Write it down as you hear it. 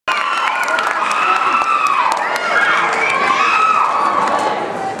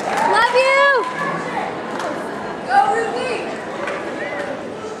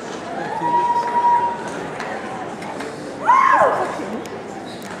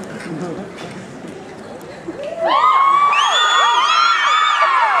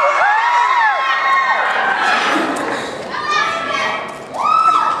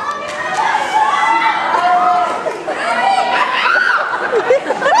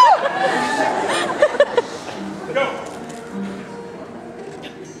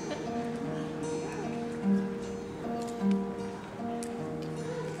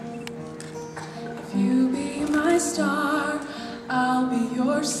If you be my star, I'll be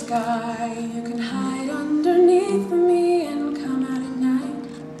your sky. You can hide underneath me and come out at night.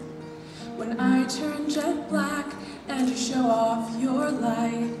 When I turn jet black and you show off your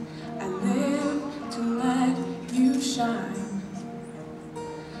light, I live to let you shine.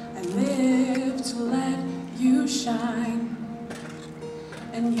 I live to let you shine.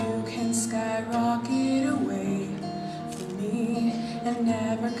 And you can skyrocket away from me and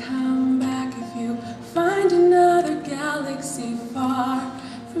never come back if you find another galaxy far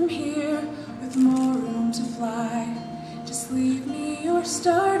from here with more room to fly. Just leave me your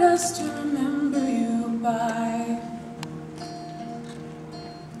stardust to remember you by.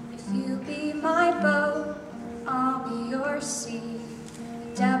 If you be my boat, I'll be your sea.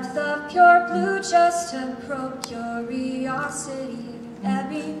 Depth of pure blue just to probe curiosity.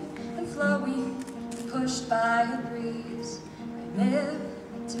 Ebbing and flowing, pushed by a breeze. I live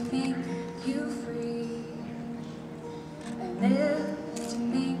to make you free. I live to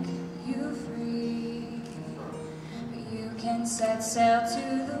make you free. But you can set sail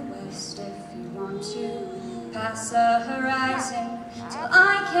to the west if you want to. Past the horizon till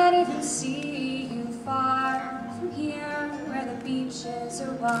I can't even see you far from here where the beaches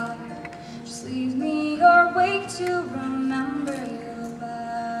are wide. Just leave me your wake to remember you.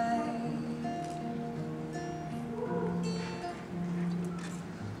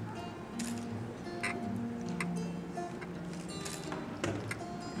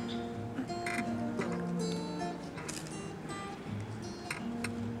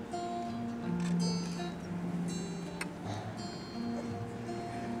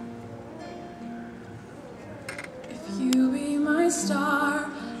 You be my star,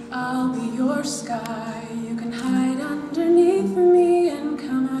 I'll be your sky. You can hide underneath me and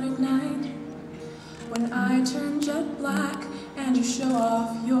come out at night. When I turn jet black and you show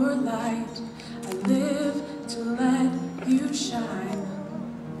off your light, I live to let you shine.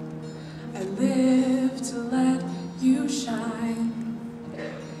 I live to let you shine.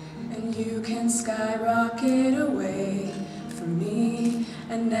 And you can skyrocket away from me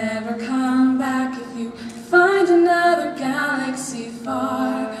and never come back if you find another galaxy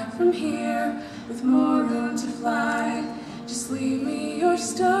far from here with more room to fly. Just leave me your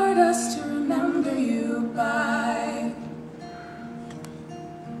stardust to remember you by.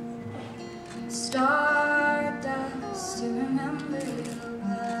 Stardust to remember you.